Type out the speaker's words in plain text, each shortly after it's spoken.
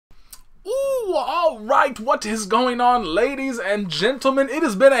Alright, what is going on, ladies and gentlemen? It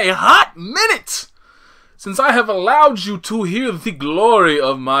has been a hot minute since I have allowed you to hear the glory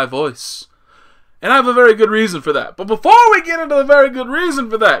of my voice. And I have a very good reason for that. But before we get into the very good reason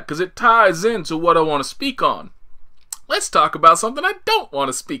for that, because it ties into what I want to speak on, let's talk about something I don't want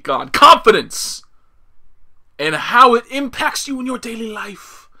to speak on. Confidence! And how it impacts you in your daily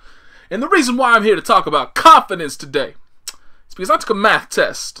life. And the reason why I'm here to talk about confidence today is because I took a math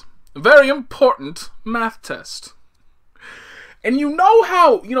test. A very important math test. And you know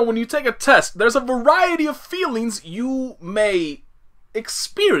how, when you take a test, there's a variety of feelings you may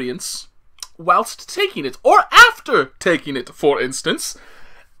experience whilst taking it, or after taking it, for instance.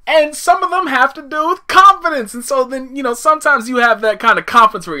 And some of them have to do with confidence. And so then, sometimes you have that kind of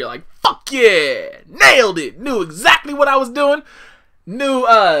confidence where you're like, fuck yeah, nailed it, knew exactly what I was doing. Knew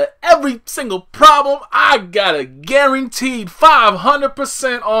every single problem. I got a guaranteed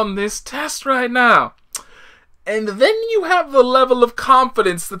 500% on this test right now. And then you have the level of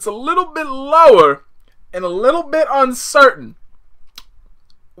confidence that's a little bit lower and a little bit uncertain,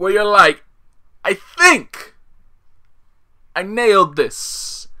 where you're like, I think I nailed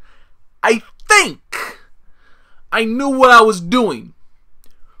this. I think I knew what I was doing.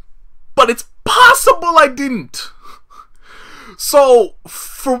 But it's possible I didn't. So,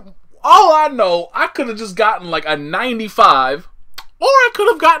 for all I know, I could have just gotten like a 95, or I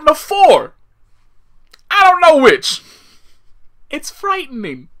could have gotten a 4. I don't know which. It's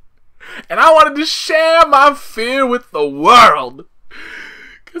frightening. And I wanted to share my fear with the world,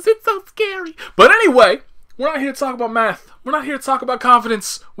 because it's so scary. But anyway, we're not here to talk about math. We're not here to talk about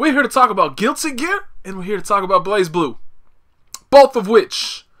confidence. We're here to talk about Guilty Gear, and we're here to talk about Blazblue. Both of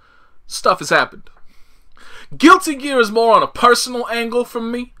which stuff has happened. Guilty Gear is more on a personal angle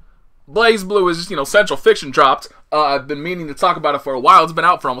from me. Blazblue is just, Central Fiction dropped. I've been meaning to talk about it for a while. It's been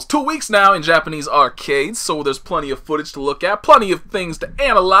out for almost 2 weeks now in Japanese arcades, so there's plenty of footage to look at, plenty of things to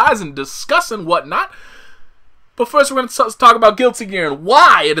analyze and discuss and whatnot. But first we're going to talk about Guilty Gear and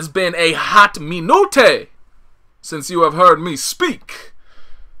why it has been a hot minute since you have heard me speak.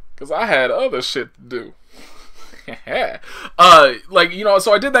 Because I had other shit to do. So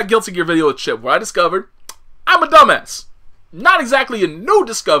I did that Guilty Gear video with Chip where I discovered I'm a dumbass. Not exactly a new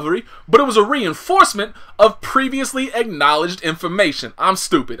discovery, but it was a reinforcement of previously acknowledged information. I'm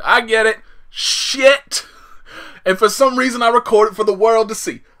stupid. I get it. Shit. And for some reason I recorded for the world to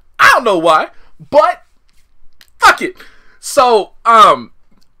see. I don't know why, but fuck it. So,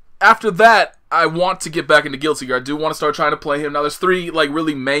 after that, I want to get back into Guilty Gear. I do want to start trying to play him. Now, there's 3,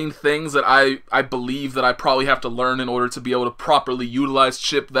 really main things that I believe that I probably have to learn in order to be able to properly utilize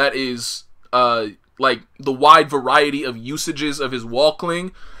Chip. That is, the wide variety of usages of his wall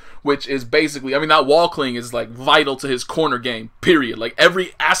cling, which is basically, that wall cling is, vital to his corner game, period.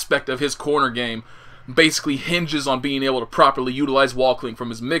 Every aspect of his corner game basically hinges on being able to properly utilize wall cling,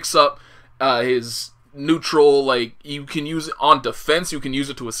 from his mix-up, his neutral, you can use it on defense, you can use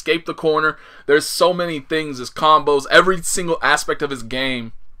it to escape the corner. There's so many things, his combos, every single aspect of his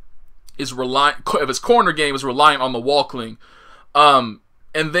game is his corner game is reliant on the wall cling.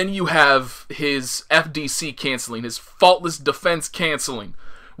 And then you have his FDC canceling, his faultless defense canceling,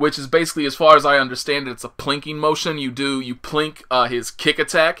 which is basically, as far as I understand it, it's a plinking motion. You plink his kick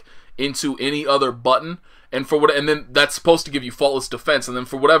attack into any other button, and then that's supposed to give you faultless defense, and then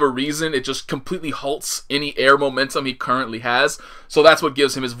for whatever reason, it just completely halts any air momentum he currently has. So that's what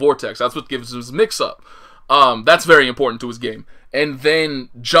gives him his vortex. That's what gives him his mix-up. That's very important to his game. And then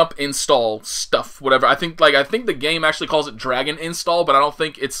jump install stuff, whatever. I think the game actually calls it Dragon install, but I don't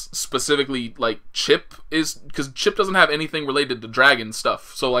think it's specifically Chip is, because Chip doesn't have anything related to Dragon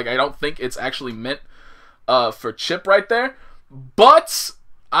stuff. So I don't think it's actually meant for Chip right there. But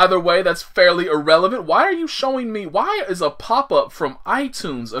either way, that's fairly irrelevant. Why are you showing me? Why is a pop-up from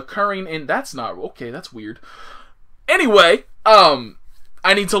iTunes occurring in? That's not okay. That's weird. Anyway,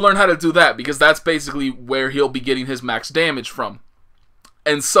 I need to learn how to do that, because that's basically where he'll be getting his max damage from.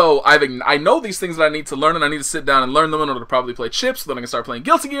 And so I know these things that I need to learn, and I need to sit down and learn them in order to probably play Chip, so then I can start playing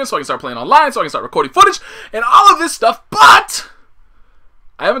Guilty Gear, so I can start playing online, so I can start recording footage, and all of this stuff, but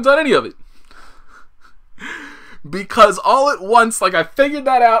I haven't done any of it. Because all at once, I figured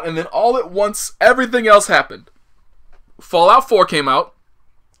that out, and then all at once, everything else happened. Fallout 4 came out,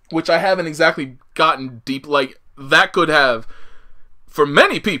 which I haven't exactly gotten deep, that could have, for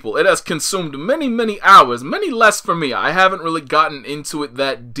many people, it has consumed many, many hours. Many less for me. I haven't really gotten into it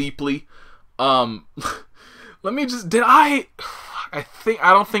that deeply. Let me just... I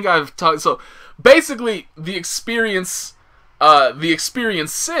don't think I've talked... So, basically, the experiences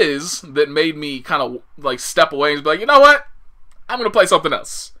that made me kind of, step away and be like, you know what? I'm going to play something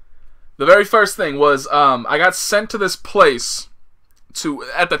else. The very first thing was, I got sent to this place to,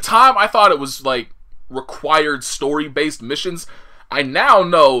 at the time, I thought it was, like, required story-based missions. I now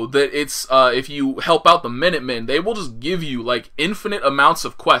know that it's, if you help out the Minutemen, they will just give you, like, infinite amounts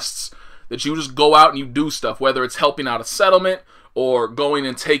of quests that you just go out and you do stuff, whether it's helping out a settlement, or going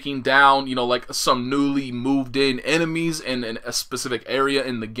and taking down, you know, like, some newly moved in enemies in a specific area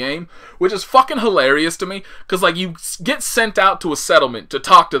in the game, which is fucking hilarious to me, because, like, you get sent out to a settlement to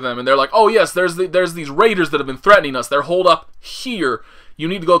talk to them, and they're like, oh yes, there's these raiders that have been threatening us, they're holed up here, you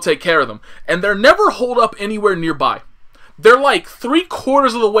need to go take care of them, and they're never holed up anywhere nearby. They're like 3/4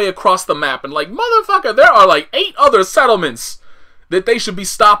 of the way across the map, and like, motherfucker, there are like 8 other settlements that they should be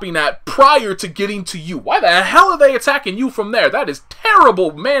stopping at prior to getting to you. Why the hell are they attacking you from there? That is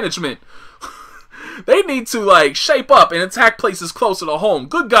terrible management. They need to, like, shape up and attack places closer to home.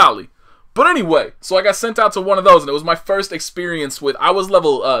 Good golly. But anyway, so I got sent out to one of those, and it was my first experience with, I was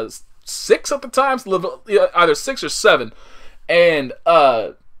level 6 at the time, level, either 6 or 7, and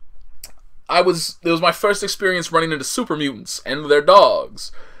it was my first experience running into super mutants and their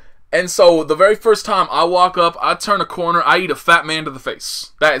dogs. And so, the very first time I walk up, I turn a corner, I eat a fat man to the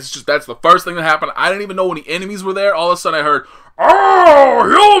face. That's the first thing that happened. I didn't even know any enemies were there. All of a sudden I heard, "Oh,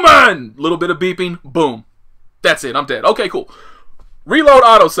 human!" Little bit of beeping, boom. That's it, I'm dead. Okay, cool. Reload,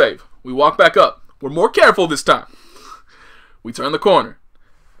 autosave. We walk back up. We're more careful this time. We turn the corner.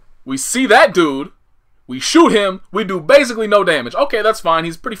 We see that dude. We shoot him. We do basically no damage. Okay, that's fine.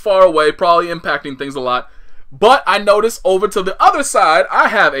 He's pretty far away, probably impacting things a lot. But I notice over to the other side, I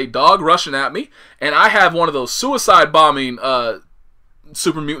have a dog rushing at me, and I have one of those suicide bombing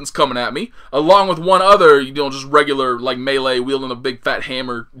super mutants coming at me, along with one other, you know, just regular, like, melee, wielding a big fat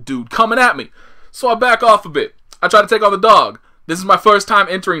hammer dude coming at me. So I back off a bit. I try to take on the dog. This is my first time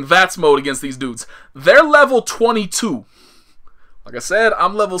entering VATS mode against these dudes. They're level 22. Like I said,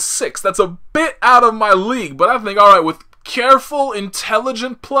 I'm level 6. That's a bit out of my league, but I think, alright, with careful,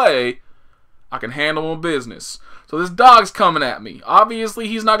 intelligent play, I can handle my business. So this dog's coming at me. Obviously,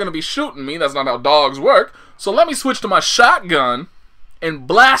 he's not going to be shooting me. That's not how dogs work. So let me switch to my shotgun and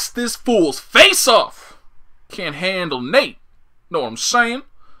blast this fool's face off. Can't handle Nate. Know what I'm saying?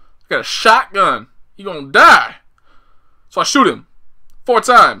 I got a shotgun. He gonna die. So I shoot him 4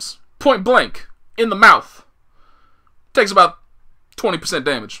 times. Point blank. In the mouth. Takes about 20%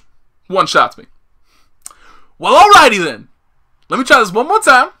 damage. One shots me. Well, alrighty then. Let me try this one more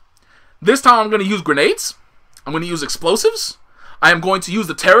time. This time I'm going to use grenades. I'm going to use explosives. I am going to use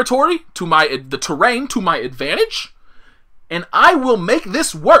the terrain to my advantage. And I will make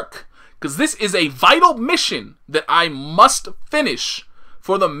this work. Because this is a vital mission that I must finish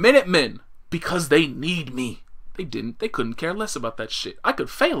for the Minutemen. Because they need me. They couldn't care less about that shit. I could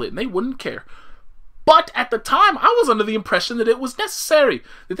fail it and they wouldn't care. But at the time, I was under the impression that it was necessary.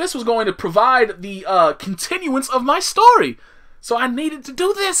 That this was going to provide the continuance of my story. So I needed to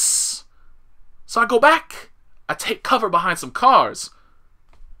do this. So I go back. I take cover behind some cars.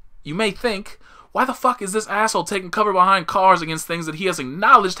 You may think, why the fuck is this asshole taking cover behind cars against things that he has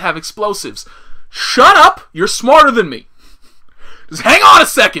acknowledged have explosives? Shut up! You're smarter than me. Just hang on a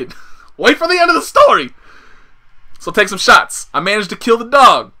second. Wait for the end of the story. So take some shots. I managed to kill the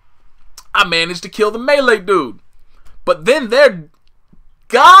dog. I managed to kill the melee dude. But then their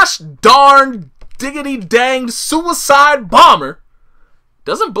gosh darn diggity danged suicide bomber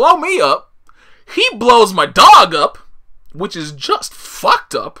doesn't blow me up. He blows my dog up, which is just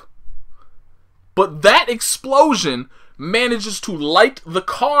fucked up. But that explosion manages to light the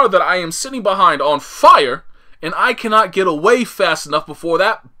car that I am sitting behind on fire, and I cannot get away fast enough before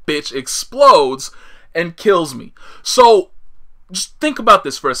that bitch explodes and kills me. So, just think about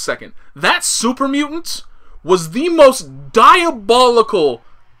this for a second. That super mutant was the most diabolical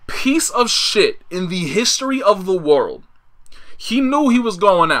piece of shit in the history of the world. He knew he was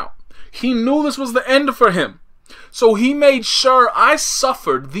going out. He knew this was the end for him. So he made sure I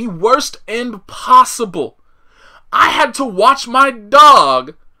suffered the worst end possible. I had to watch my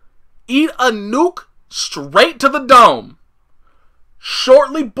dog eat a nuke straight to the dome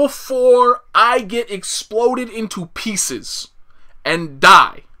shortly before I get exploded into pieces and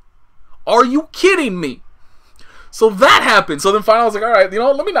die. Are you kidding me? So that happened. So then finally I was like, alright, you know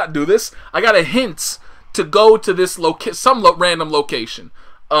what, let me not do this. I got a hint to go to this some random location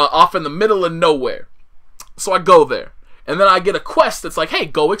off in the middle of nowhere. So I go there. And then I get a quest that's like, hey,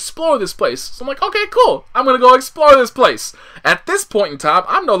 go explore this place. So I'm like, okay, cool. I'm going to go explore this place. At this point in time,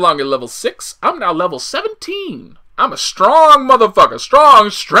 I'm no longer level 6. I'm now level 17. I'm a strong motherfucker.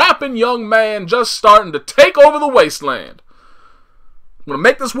 Strong, strapping young man just starting to take over the wasteland. I'm going to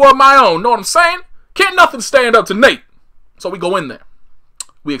make this world my own. Know what I'm saying? Can't nothing stand up to Nate. So we go in there.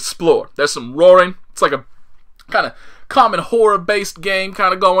 We explore. There's some roaring. It's like a kind of common horror-based game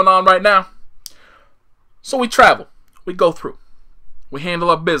kind of going on right now. So we travel. We go through. We handle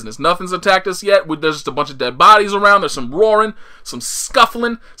our business. Nothing's attacked us yet. There's just a bunch of dead bodies around. There's some roaring, some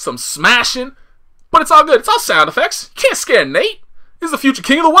scuffling, some smashing. But it's all good. It's all sound effects. You can't scare Nate. He's the future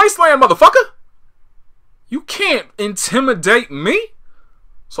king of the wasteland, motherfucker. You can't intimidate me.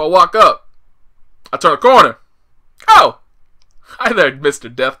 So I walk up. I turn a corner. Oh. Hi there,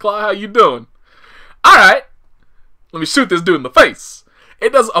 Mr. Deathclaw. How you doing? Alright. Let me shoot this dude in the face.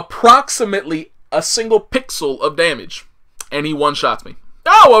 It does approximately a single pixel of damage. And he one-shots me.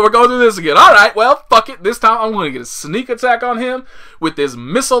 Oh, well, we're going through this again. Alright, well, fuck it. This time I'm going to get a sneak attack on him with this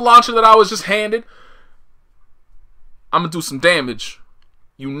missile launcher that I was just handed. I'm going to do some damage.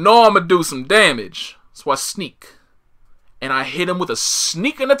 You know I'm going to do some damage. So I sneak. And I hit him with a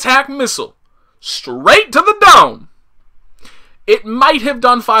sneak and attack missile. Straight to the dome. It might have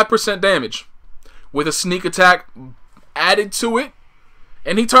done 5% damage. With a sneak attack added to it.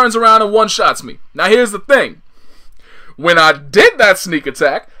 And he turns around and one-shots me. Now here's the thing. When I did that sneak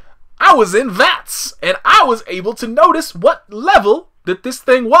attack, I was in VATS. And I was able to notice what level that this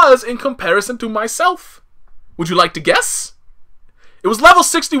thing was in comparison to myself. Would you like to guess? It was level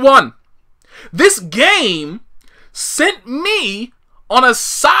 61. This game sent me on a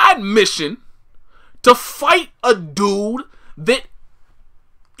side mission to fight a dude that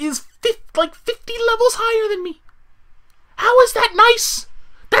is like 50 levels higher than me. How is that nice?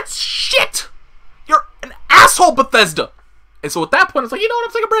 That's shit. You're an asshole, Bethesda. And so at that point, it's like, you know what?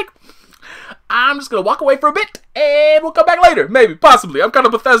 I'm taking a break. I'm just going to walk away for a bit, and we'll come back later. Maybe, possibly. I'm kind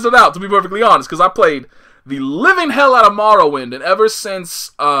of Bethesda'd out, to be perfectly honest, because I played the living hell out of Morrowind, and ever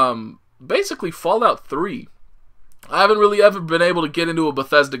since, basically, Fallout 3, I haven't really ever been able to get into a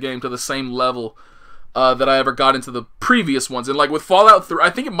Bethesda game to the same level that I ever got into the previous ones. And, like, with Fallout 3, I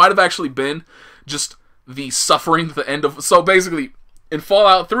think it might have actually been just the suffering at the end of... So, basically, in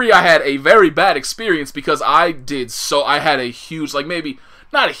Fallout 3, I had a very bad experience because I had a huge, like, maybe...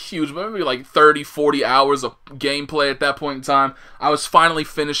 Not a huge, but maybe like 30, 40 hours of gameplay at that point in time. I was finally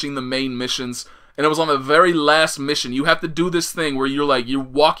finishing the main missions, and it was on the very last mission. You have to do this thing where you're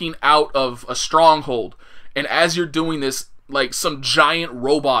walking out of a stronghold, and as you're doing this, like some giant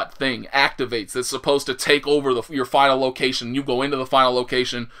robot thing activates that's supposed to take over your final location. You go into the final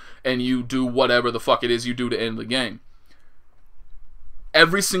location, and you do whatever the fuck it is you do to end the game.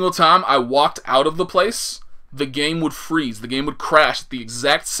 Every single time I walked out of the place, the game would freeze. The game would crash at the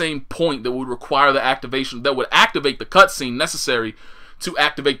exact same point that would require the activation, that would activate the cutscene necessary to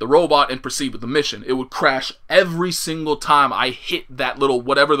activate the robot and proceed with the mission. It would crash every single time I hit that little,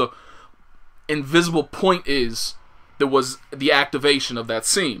 whatever the invisible point is that was the activation of that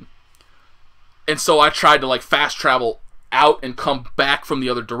scene. And so I tried to like fast travel out and come back from the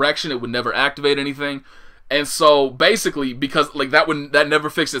other direction. It would never activate anything. And so basically, because like that never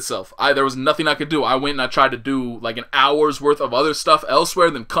fixed itself. There was nothing I could do. I went and I tried to do like an hour's worth of other stuff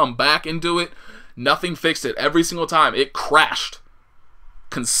elsewhere, then come back and do it. Nothing fixed it. Every single time it crashed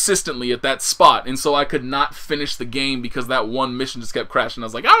consistently at that spot. And so I could not finish the game because that one mission just kept crashing. I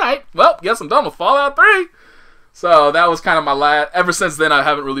was like, alright, well, guess I'm done with Fallout 3. So that was kind of my last. Ever since then, I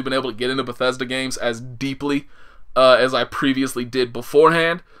haven't really been able to get into Bethesda games as deeply as I previously did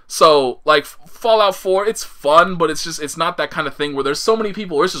beforehand. So, like, Fallout 4, it's fun, but it's not that kind of thing where there's so many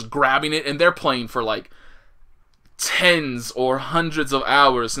people who are just grabbing it and they're playing for, like, tens or hundreds of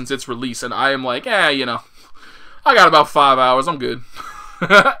hours since its release, and I am like, you know, I got about 5 hours, I'm good.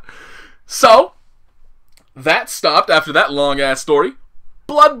 So, that stopped after that long-ass story.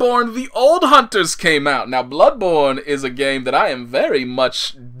 Bloodborne, The Old Hunters came out. Now, Bloodborne is a game that I am very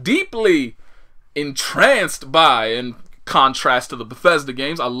much deeply entranced by, in contrast to the Bethesda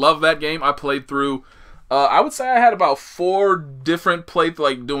games. I love that game. I played through, I would say I had about 4 different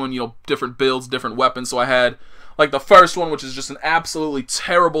like doing, you know, different builds, different weapons. So I had like the first one, which is just an absolutely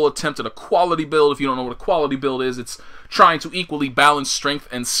terrible attempt at a quality build. If you don't know what a quality build is, it's trying to equally balance strength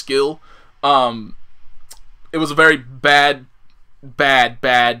and skill. It was a very bad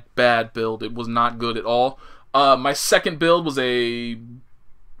build. It was not good at all. My second build was it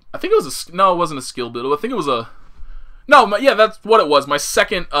wasn't a skill build. I think it was yeah, that's what it was. My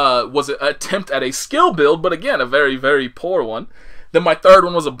second was an attempt at a skill build, but again, a very, very poor one. Then my third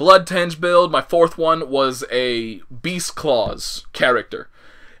one was a Blood Tinge build. My fourth one was a Beast Claws character.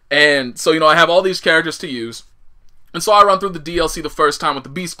 And so, you know, I have all these characters to use. And so I run through the DLC the first time with the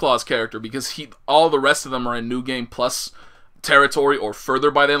Beast Claws character, because all the rest of them are in New Game Plus territory or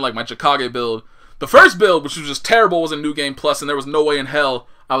further by then, like my Yokai build. The first build, which was just terrible, was in New Game Plus, and there was no way in hell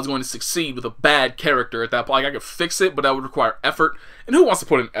I was going to succeed with a bad character at that point. Like, I could fix it, but that would require effort. And who wants to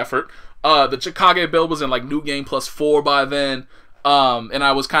put in effort? The Chicago build was in like New Game +4 by then. And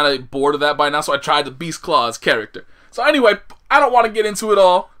I was kind of bored of that by now, so I tried the Beast Claws character. So anyway, I don't want to get into it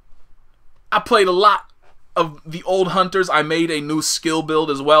all. I played a lot of the old hunters. I made a new skill build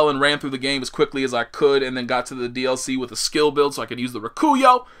as well and ran through the game as quickly as I could, and then got to the DLC with a skill build so I could use the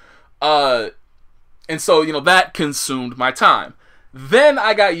Rakuyo. And so, you know, that consumed my time. Then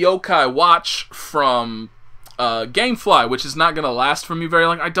I got Yokai Watch from Gamefly, which is not going to last for me very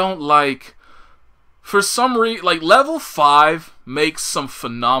long. I don't like... For some reason, like, Level 5 makes some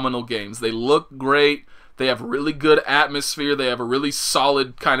phenomenal games. They look great. They have really good atmosphere. They have a really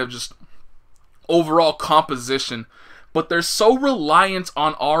solid kind of just overall composition. But they're so reliant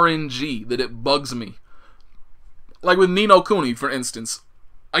on RNG that it bugs me. Like with Ni no Kuni, for instance.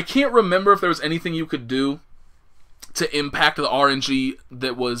 I can't remember if there was anything you could do to impact the RNG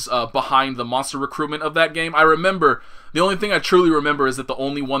that was behind the monster recruitment of that game. I remember, the only thing I truly remember is that the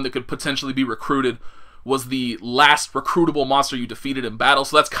only one that could potentially be recruited was the last recruitable monster you defeated in battle.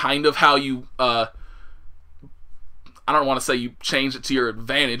 So that's kind of how you, I don't want to say you change it to your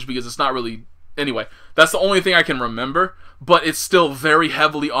advantage, because it's not really, anyway, that's the only thing I can remember, but it's still very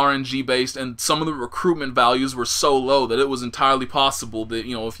heavily RNG based, and some of the recruitment values were so low that it was entirely possible that,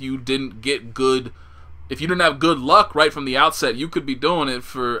 you know, if you didn't have good luck right from the outset, you could be doing it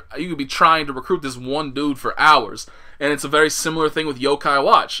for, you could be trying to recruit this one dude for hours. And it's a very similar thing with Yokai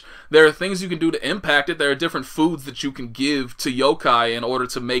Watch. There are things you can do to impact it. There are different foods that you can give to yokai in order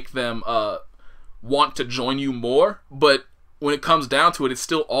to make them want to join you more. But when it comes down to it, it's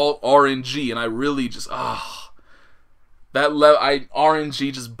still all RNG, and I really just, RNG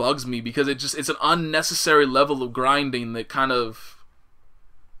just bugs me, because it's an unnecessary level of grinding that kind of,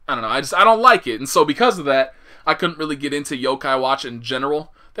 I don't know, I don't like it. And so because of that, I couldn't really get into Yokai Watch in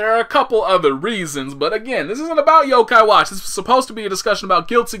general. There are a couple other reasons, but again, this isn't about Yokai Watch. This was supposed to be a discussion about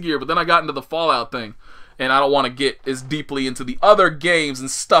Guilty Gear, but then I got into the Fallout thing, and I don't want to get as deeply into the other games and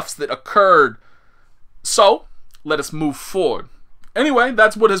stuffs that occurred. So, let us move forward. Anyway,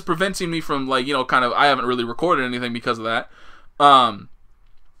 that's what is preventing me from, like, you know, kind of, I haven't really recorded anything because of that.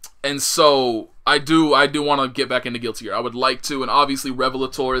 And so I do want to get back into Guilty Gear. I would like to, and obviously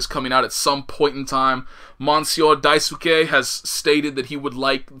Revelator is coming out at some point in time. Monsieur Daisuke has stated that he would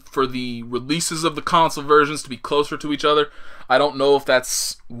like for the releases of the console versions to be closer to each other. I don't know if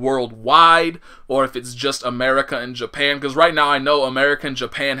that's worldwide or if it's just America and Japan, because right now I know America and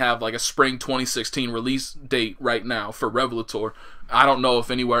Japan have like a spring 2016 release date right now for Revelator. I don't know if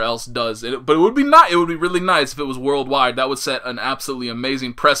anywhere else does it, but it would be really nice if it was worldwide. That would set an absolutely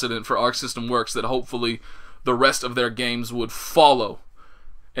amazing precedent for Arc System Works that hopefully the rest of their games would follow,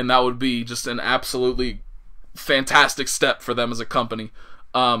 and that would be just an absolutely fantastic step for them as a company.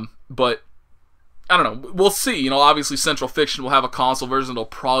 But I don't know, we'll see. You know, obviously Central Fiction will have a console version. It'll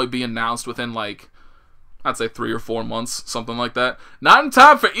probably be announced within, like, I'd say 3 or 4 months, something like that. Not in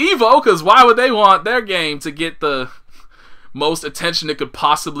time for Evo, because why would they want their game to get the most attention it could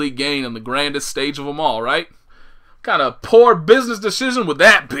possibly gain on the grandest stage of them all, right? What kind of poor business decision would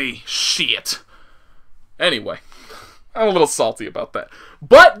that be? Shit. Anyway, I'm a little salty about that.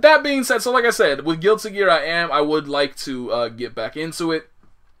 But that being said, so like I said, with Guilty Gear I would like to get back into it.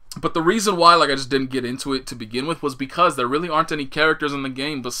 But the reason why, like, I just didn't get into it to begin with was because there really aren't any characters in the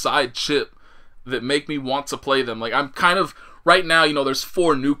game beside Chip that make me want to play them. Like, I'm kind of, right now, you know, there's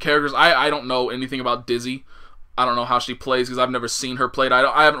 4 new characters. I don't know anything about Dizzy. I don't know how she plays because I've never seen her played.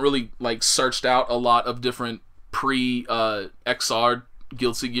 I haven't really, like, searched out a lot of different pre-XR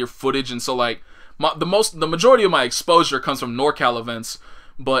Guilty Gear footage, and so, like, the majority of my exposure comes from NorCal events,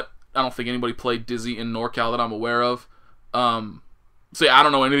 but I don't think anybody played Dizzy in NorCal that I'm aware of. So yeah, I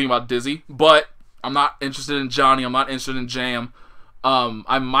don't know anything about Dizzy, but I'm not interested in Johnny. I'm not interested in Jam.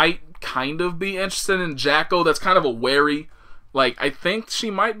 I might kind of be interested in Jacko. That's kind of a wary. Like, I think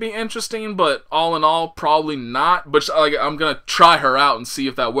she might be interesting, but all in all, probably not. But like, I'm gonna try her out and see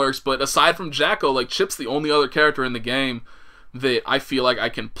if that works. But aside from Jacko, like, Chip's the only other character in the game that I feel like I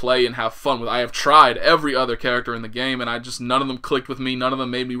can play and have fun with. I have tried every other character in the game, and none of them clicked with me. None of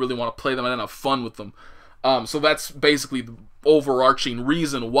them made me really want to play them. I didn't have fun with them. So that's basically the overarching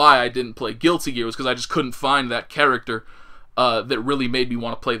reason why I didn't play Guilty Gear, was because I just couldn't find that character that really made me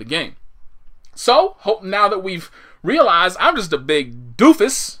want to play the game. So, now that we've realized I'm just a big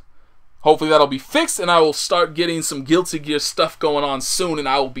doofus, hopefully that'll be fixed, and I will start getting some Guilty Gear stuff going on soon, and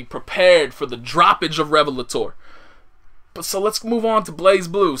I will be prepared for the droppage of Revelator. But so let's move on to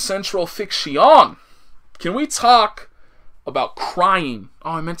Blazblue, Central Fiction. Can we talk about crying?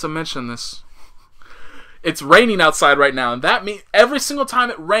 Oh, I meant to mention this. It's raining outside right now, and that means every single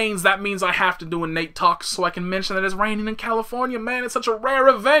time it rains, that means I have to do a Nate Talk so I can mention that it's raining in California. Man, it's such a rare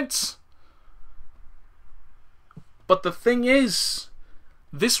event. But the thing is,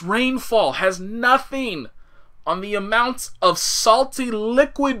 this rainfall has nothing on the amount of salty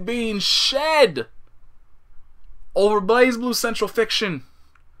liquid being shed over Blazblue Central Fiction.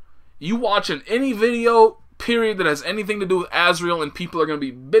 You watching any video, period, that has anything to do with Azrael, and people are going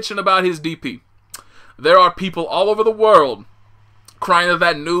to be bitching about his DP. There are people all over the world crying that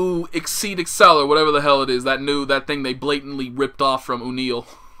that new Exceed Excel, or whatever the hell it is, that thing they blatantly ripped off from O'Neal,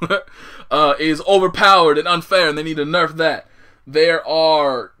 is overpowered and unfair, and they need to nerf that. There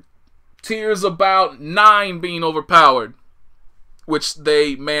are tiers about 9 being overpowered, which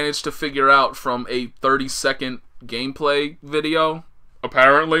they managed to figure out from a 30-second gameplay video.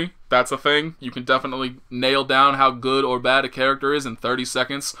 Apparently, that's a thing. You can definitely nail down how good or bad a character is in 30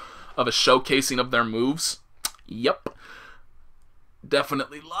 seconds of a showcasing of their moves. Yep.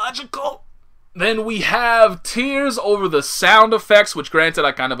 Definitely logical. Then we have tiers over the sound effects, which granted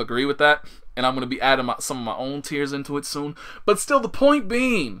I kind of agree with that, and I'm going to be adding some of my own tiers into it soon. But still, the point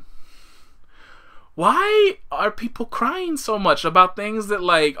being, why are people crying so much about things that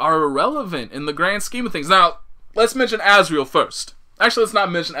like are irrelevant in the grand scheme of things? Now, let's mention Azrael first. Actually, let's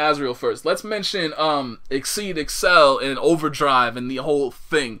not mention Azrael first. Let's mention Exceed Excel and Overdrive and the whole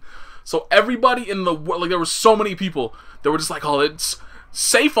thing. So everybody in the world, like there were so many people that were just like, oh, it's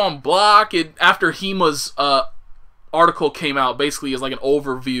safe on block. After Hima's article came out, basically is like an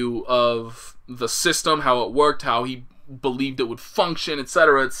overview of the system, how it worked, how he believed it would function,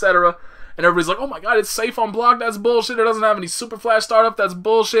 etc., etc. And everybody's like, oh my god, it's safe on block, that's bullshit. It doesn't have any super flash startup, that's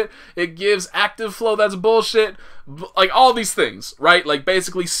bullshit. It gives active flow, that's bullshit. Like all these things, right? Like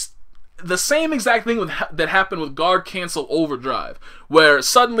basically the same exact thing that happened with Guard Cancel Overdrive, where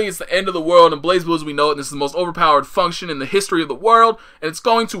suddenly it's the end of the world and Blazblue as we know it, and this is the most overpowered function in the history of the world, and it's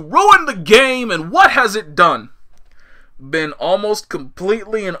going to ruin the game, and what has it done? Been almost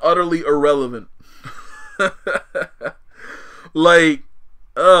completely and utterly irrelevant. Like,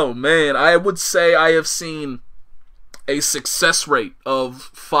 oh man, I would say I have seen a success rate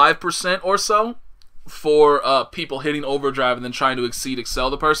of 5% or so for people hitting Overdrive and then trying to exceed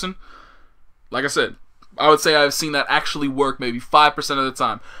Excel the person. Like I said, I would say I've seen that actually work maybe 5% of the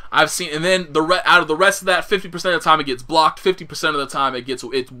time. I've seen, and then out of the rest of that, 50% of the time it gets blocked, 50% of the time it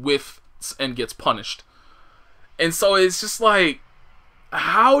whiffs and gets punished. And so it's just like,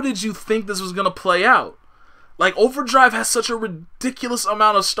 how did you think this was going to play out? Like, Overdrive has such a ridiculous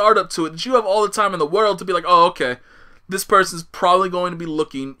amount of startup to it that you have all the time in the world to be like, oh, okay, this person's probably going to be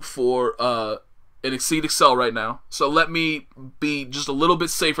looking for an Exceed Excel right now, so let me be just a little bit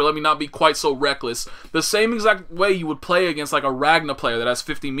safer, let me not be quite so reckless. The same exact way you would play against like a Ragna player that has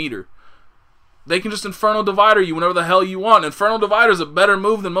 50 meter. They can just Inferno Divider you whenever the hell you want. Inferno Divider is a better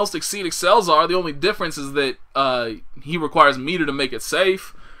move than most Exceed Excels are. The only difference is that he requires meter to make it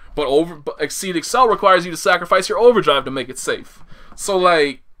safe, but Exceed Excel requires you to sacrifice your Overdrive to make it safe. So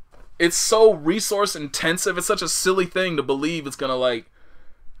like, it's so resource intensive, it's such a silly thing to believe it's gonna like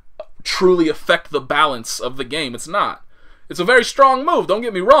truly affect the balance of the game. It's not. It's a very strong move, don't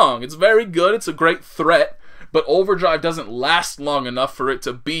get me wrong. It's very good, it's a great threat, but Overdrive doesn't last long enough for it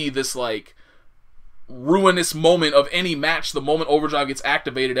to be this like ruinous moment of any match. The moment Overdrive gets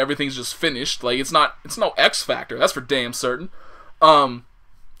activated, everything's just finished. Like it's no X Factor, that's for damn certain.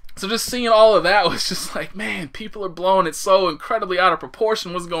 So just seeing all of that was just like, man, people are blowing it so incredibly out of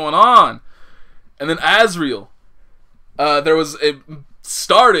proportion. What's going on? And then Azrael, it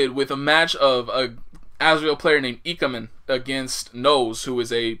started with a match of a Azrael player named Ikaman against Nose, who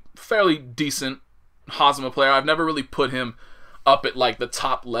is a fairly decent Hazama player. I've never really put him up at like the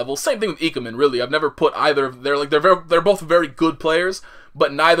top level. Same thing with Ikaman, really. I've never put either. They're both very good players,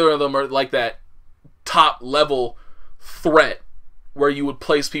 but neither of them are like that top level threat where you would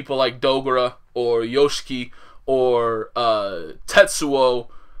place people like Dogura or Yoshiki or Tetsuo,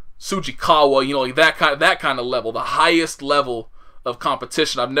 Tsujikawa, you know, like that kind of level, the highest level of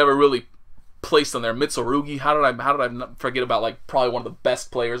competition. I've never really placed on there. Mitsurugi, how did I not forget about like probably one of the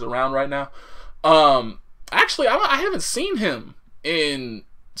best players around right now? Actually, I haven't seen him in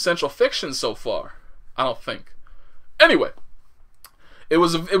Central Fiction so far, I don't think. Anyway, it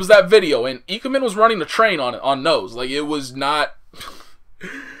was that video, and Ikaman was running the train on Nose. Like, it was not,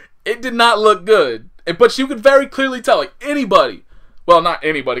 it did not look good. But you could very clearly tell, like, anybody, well, not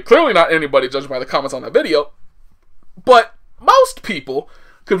anybody, clearly not anybody, judging by the comments on that video, but most people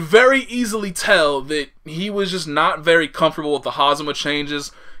could very easily tell that he was just not very comfortable with the Hazama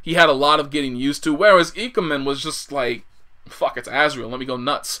changes. He had a lot of getting used to, whereas Ikaman was just like, fuck, it's Azrael, let me go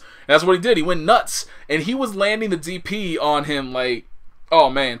nuts. And that's what he did. He went nuts. And he was landing the DP on him like, oh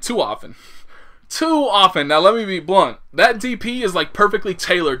man, too often. Too often. Now let me be blunt. That DP is like perfectly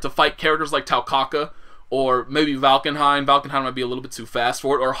tailored to fight characters like Taukaka, or maybe Valkenheim. Valkenheim might be a little bit too fast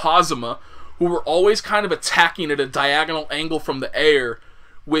for it. Or Hazama, who were always kind of attacking at a diagonal angle from the air,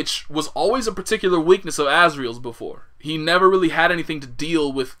 which was always a particular weakness of Azrael's before. He never really had anything to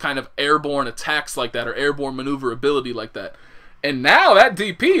deal with kind of airborne attacks like that, or airborne maneuverability like that. And now that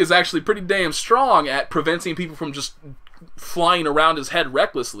DP is actually pretty damn strong at preventing people from just flying around his head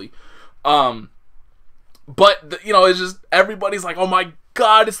recklessly. But, you know, it's just, everybody's like, oh my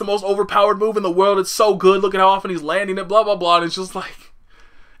god, it's the most overpowered move in the world, it's so good, look at how often he's landing it, blah blah blah. And it's just like,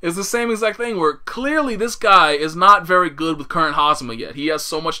 it's the same exact thing where clearly this guy is not very good with current Hazama yet. He has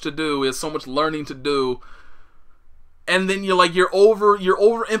so much to do, he has so much learning to do. And then you're like, you're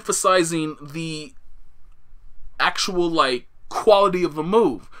overemphasizing the actual like quality of the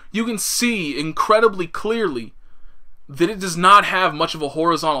move. You can see incredibly clearly that it does not have much of a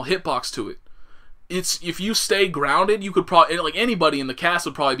horizontal hitbox to it. It's, if you stay grounded, you could probably, like anybody in the cast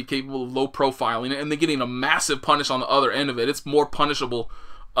would probably be capable of low profiling it, and then getting a massive punish on the other end of it. It's more punishable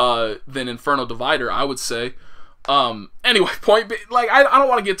than Inferno Divider, I would say. Anyway, like, I don't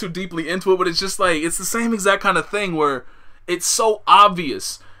want to get too deeply into it, but it's just like, it's the same exact kind of thing where it's so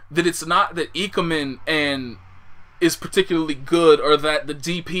obvious that it's not that Ikemen is particularly good, or that the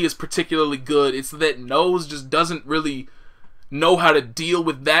DP is particularly good. It's that Nose just doesn't really know how to deal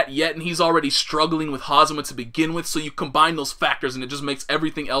with that yet, and he's already struggling with Hazama to begin with, so you combine those factors and it just makes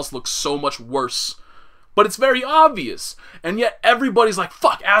everything else look so much worse. But it's very obvious, and yet everybody's like,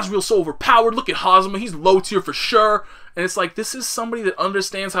 fuck, Azrael's so overpowered, look at Hazama, he's low tier for sure. And it's like, this is somebody that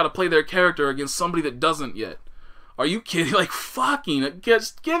understands how to play their character against somebody that doesn't yet. Are you kidding? Like, fucking,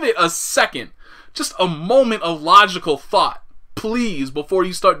 just give it a second. Just a moment of logical thought, please, before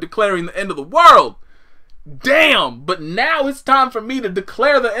you start declaring the end of the world. Damn, but now it's time for me to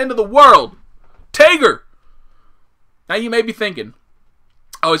declare the end of the world. Tager! Now you may be thinking,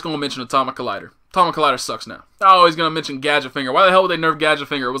 oh, he's going to mention Atomic Collider. Atomic Collider sucks now. Oh, he's going to mention Gadget Finger. Why the hell would they nerf Gadget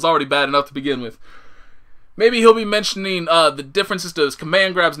Finger? It was already bad enough to begin with. Maybe he'll be mentioning the differences to his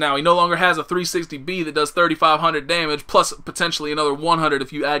command grabs now. He no longer has a 360B that does 3,500 damage, plus potentially another 100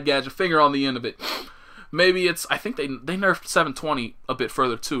 if you add Gadget Finger on the end of it. Maybe it's, I think they nerfed 720 a bit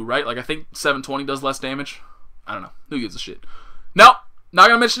further too, right? Like, I think 720 does less damage. I don't know. Who gives a shit? Nope. Not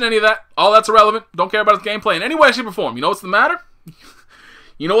going to mention any of that. All that's irrelevant. Don't care about his gameplay in any way, shape, or form. You know what's the matter?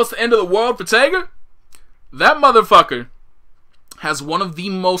 You know what's the end of the world for Tager? That motherfucker has one of the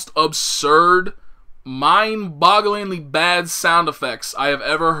most absurd, mind-bogglingly bad sound effects I have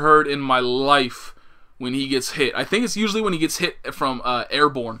ever heard in my life when he gets hit. I think it's usually when he gets hit from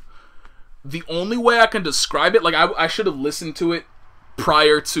Airborne. The only way I can describe it, like I should have listened to it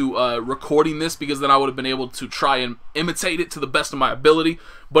prior to recording this, because then I would have been able to try and imitate it to the best of my ability.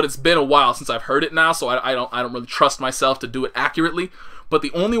 But it's been a while since I've heard it now, so I don't really trust myself to do it accurately. But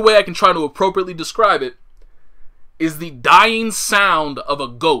the only way I can try to appropriately describe it is the dying sound of a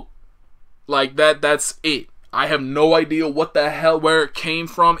goat. Like that's it. I have no idea what the hell, where it came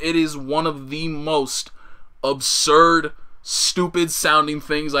from. It is one of the most absurd, stupid sounding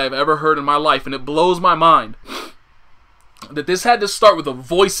things I have ever heard in my life, and it blows my mind that this had to start with a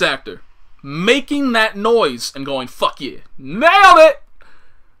voice actor making that noise and going, fuck yeah, nailed it.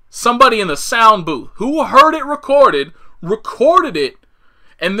 Somebody in the sound booth who heard it recorded it,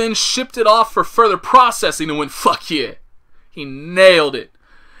 and then shipped it off for further processing and went, fuck yeah, he nailed it.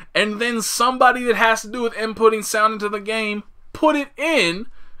 And then somebody that has to do with inputting sound into the game put it in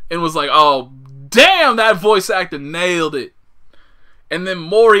and was like, oh damn, that voice actor nailed it. And then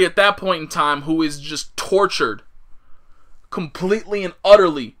Mori at that point in time, who is just tortured completely and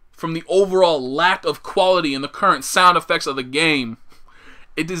utterly from the overall lack of quality in the current sound effects of the game.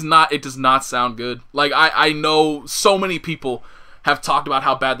 It does not sound good. Like, I know so many people have talked about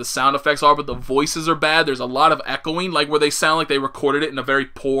how bad the sound effects are, but the voices are bad. There's a lot of echoing, like where they sound like they recorded it in a very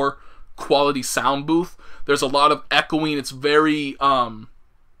poor quality sound booth. There's a lot of echoing. It's very, I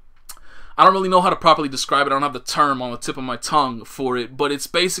don't really know how to properly describe it. I don't have the term on the tip of my tongue for it, but it's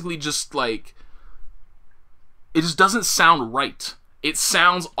basically just like, it just doesn't sound right. It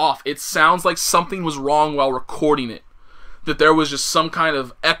sounds off. It sounds like something was wrong while recording it. That there was just some kind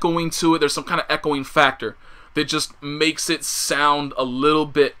of echoing to it. There's some kind of echoing factor that just makes it sound a little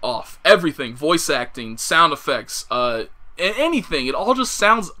bit off. Everything, voice acting, sound effects, anything, it all just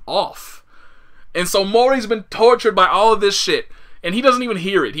sounds off. And so Mori's been tortured by all of this shit, and he doesn't even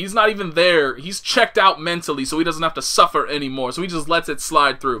hear it. He's not even there. He's checked out mentally, so he doesn't have to suffer anymore. So he just lets it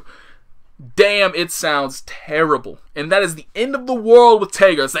slide through. damn, it sounds terrible. And that is the end of the world with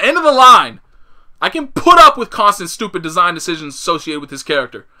Tager. It's the end of the line. I can put up with constant stupid design decisions associated with his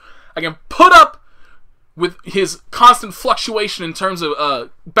character. I can put up with his constant fluctuation in terms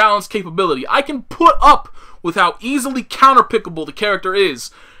of balance capability. I can put up with how easily counterpickable the character is.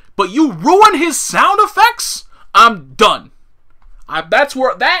 But you ruin his sound effects? I'm done.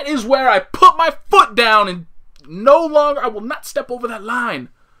 That is where I put my foot down and no longer, I will not step over that line.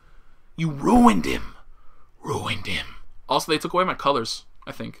 You ruined him. Ruined him. Also, they took away my colors,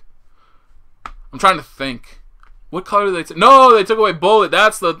 I think. I'm trying to think. What color did they take? No, they took away Bullet.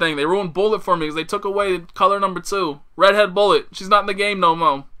 That's the thing. They ruined Bullet for me because they took away color number 2. Redhead Bullet. She's not in the game no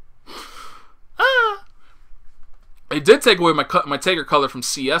more. They did take away my Tager color from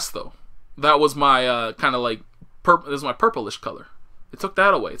CS, though. That was my kind of like, this is my purplish color. They took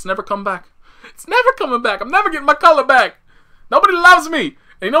that away. It's never come back. It's never coming back. I'm never getting my color back. Nobody loves me.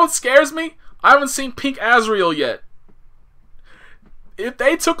 And you know what scares me? I haven't seen Pink Azrael yet. If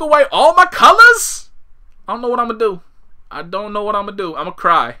they took away all my colors, I don't know what I'm going to do. I don't know what I'm going to do. I'm going to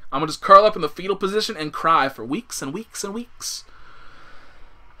cry. I'm going to just curl up in the fetal position and cry for weeks and weeks and weeks.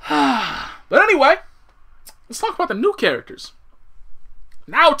 But anyway, let's talk about the new characters.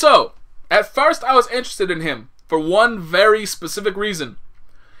 Naoto. At first, I was interested in him for one very specific reason.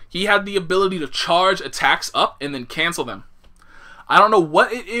 He had the ability to charge attacks up and then cancel them. I don't know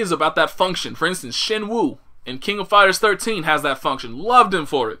what it is about that function. For instance, Shenwu in King of Fighters 13 has that function. Loved him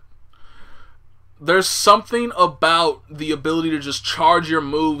for it. There's something about the ability to just charge your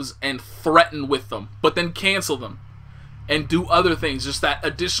moves and threaten with them, but then cancel them and do other things. Just that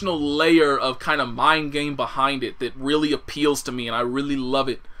additional layer of kind of mind game behind it that really appeals to me, and I really love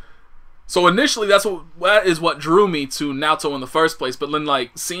it. So initially, that is what drew me to Naoto in the first place. But then,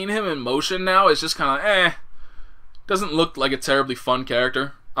 like, seeing him in motion now is just kind of doesn't look like a terribly fun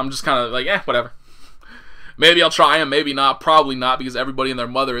character. I'm just kind of like, whatever. Maybe I'll try him, maybe not, probably not, because everybody and their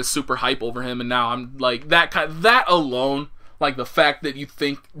mother is super hype over him, and now I'm like, that alone, like the fact that you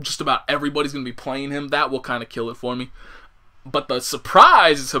think just about everybody's gonna be playing him, that will kind of kill it for me. But the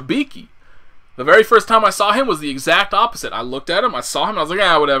surprise is Hibiki. The very first time I saw him was the exact opposite. I looked at him, I saw him, and I was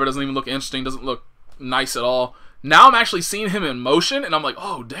like, whatever, doesn't even look interesting, doesn't look nice at all. Now I'm actually seeing him in motion, and I'm like,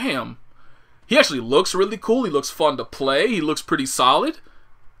 oh, damn. He actually looks really cool, he looks fun to play, he looks pretty solid.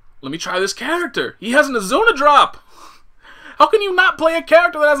 Let me try this character. He has an Azuna drop. How can you not play a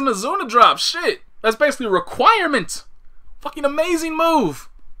character that has an Azuna drop? Shit. That's basically a requirement. Fucking amazing move.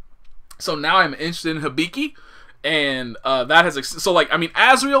 So now I'm interested in Hibiki. And that has... So, like, I mean,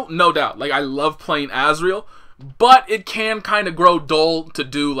 Azrael, no doubt. Like, I love playing Azrael. But it can kind of grow dull to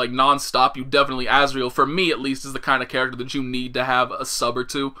do, like, non-stop. You definitely... Azrael, for me at least, is the kind of character that you need to have a sub or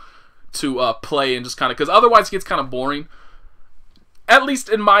two to play and just kind of... Because otherwise it gets kind of boring. At least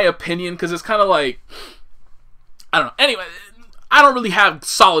in my opinion, because it's kind of like, I don't know. Anyway, I don't really have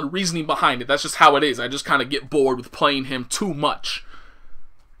solid reasoning behind it. That's just how it is. I just kind of get bored with playing him too much.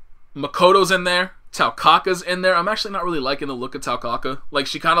 Makoto's in there. Taokaka's in there. I'm actually not really liking the look of Taokaka. Like,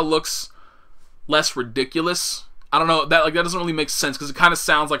 she kind of looks less ridiculous. I don't know. That doesn't really make sense, because it kind of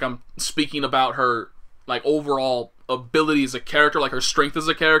sounds like I'm speaking about her, like, overall ability as a character, like her strength as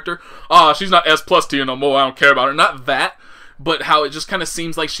a character. She's not S+ tier no more. I don't care about her. Not that. But how it just kind of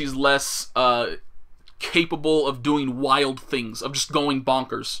seems like she's less capable of doing wild things, of just going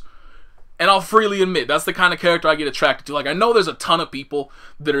bonkers. And I'll freely admit, that's the kind of character I get attracted to. Like, I know there's a ton of people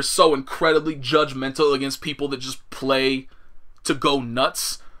that are so incredibly judgmental against people that just play to go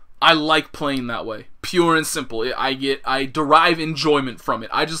nuts. I like playing that way. Pure and simple. I derive enjoyment from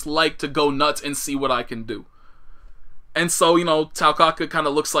it. I just like to go nuts and see what I can do. And so, you know, Taokaka kind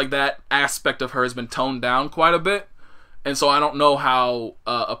of looks like that aspect of her has been toned down quite a bit. And so I don't know how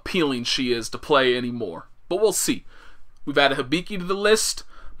appealing she is to play anymore. But we'll see. We've added Hibiki to the list.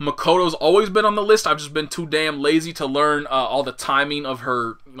 Makoto's always been on the list. I've just been too damn lazy to learn all the timing of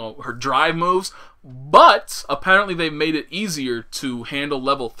her, her drive moves. But apparently they've made it easier to handle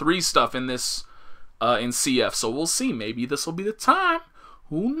level 3 stuff in this in CF. So we'll see. Maybe this will be the time.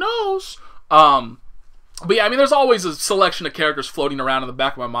 Who knows? But yeah, I mean, there's always a selection of characters floating around in the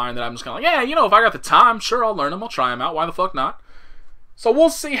back of my mind that I'm just kind of like, if I got the time, sure, I'll learn them, I'll try them out, why the fuck not? So we'll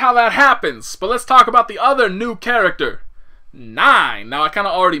see how that happens, but let's talk about the other new character, 9. Now, I kind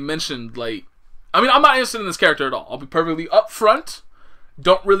of already mentioned, like, I mean, I'm not interested in this character at all. I'll be perfectly upfront.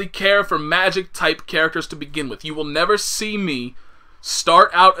 Don't really care for magic-type characters to begin with. You will never see me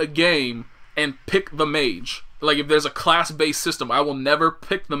start out a game and pick the mage. Like, if there's a class-based system, I will never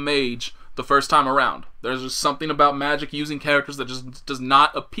pick the mage the first time around. There's just something about Magic using characters that just does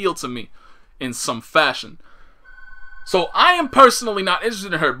not appeal to me in some fashion. So I am personally not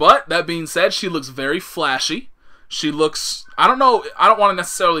interested in her, but that being said, she looks very flashy. She looks, I don't know, I don't want to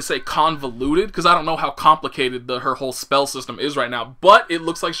necessarily say convoluted, because I don't know how complicated her whole spell system is right now, but it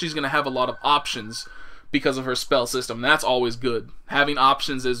looks like she's going to have a lot of options because of her spell system. That's always good. Having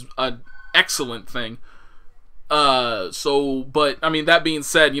options is an excellent thing. But, I mean, that being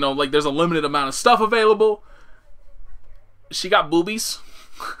said, you know, like, there's a limited amount of stuff available. She got boobies.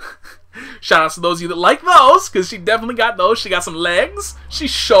 Shout out to those of you that like those, because she definitely got those. She got some legs. She's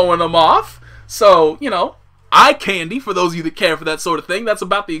showing them off. So, you know, eye candy for those of you that care for that sort of thing. That's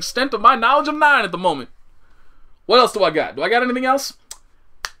about the extent of my knowledge of 9 at the moment. What else do I got? Do I got anything else?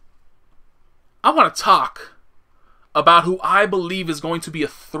 I want to talk about who I believe is going to be a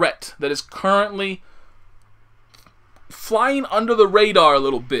threat that is currently flying under the radar a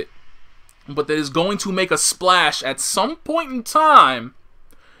little bit, but that is going to make a splash at some point in time,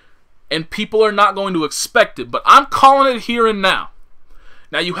 and people are not going to expect it, but I'm calling it here and now.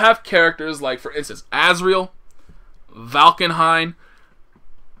 Now, you have characters like, for instance, Azrael, Valkenhayn,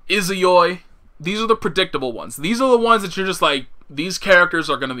 Izayoi. These are the predictable ones. These are the ones that you're just like, these characters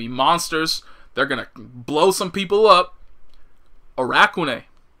are going to be monsters. They're going to blow some people up. Aracune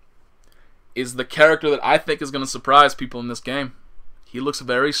is the character that I think is going to surprise people in this game. He looks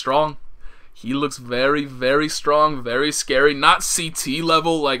very strong. He looks very, very strong, very scary. Not CT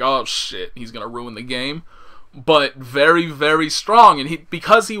level, like, oh shit, he's going to ruin the game. But very, very strong. And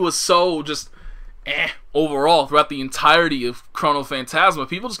because he was so just overall throughout the entirety of Chrono Phantasma,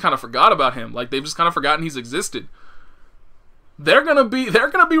 people just kind of forgot about him. Like, they've just kind of forgotten he's existed. They're gonna be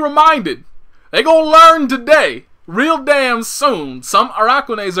reminded. They're gonna learn today, real damn soon. Some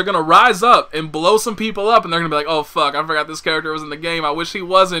Aracunes are gonna rise up and blow some people up, and they're gonna be like, oh fuck, I forgot this character was in the game. I wish he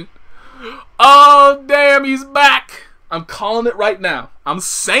wasn't. Oh damn, he's back. I'm calling it right now. I'm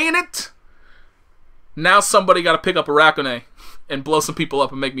saying it. Now somebody got to pick up Aracune and blow some people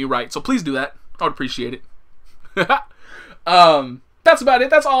up and make me right. So please do that. I would appreciate it. That's about it.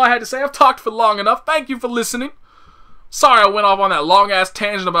 That's all I had to say. I've talked for long enough. Thank you for listening. Sorry I went off on that long-ass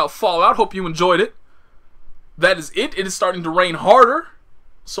tangent about Fallout. Hope you enjoyed it. That is it. It is starting to rain harder.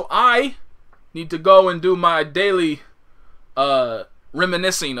 So I need to go and do my daily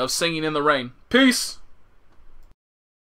reminiscing of singing in the rain. Peace.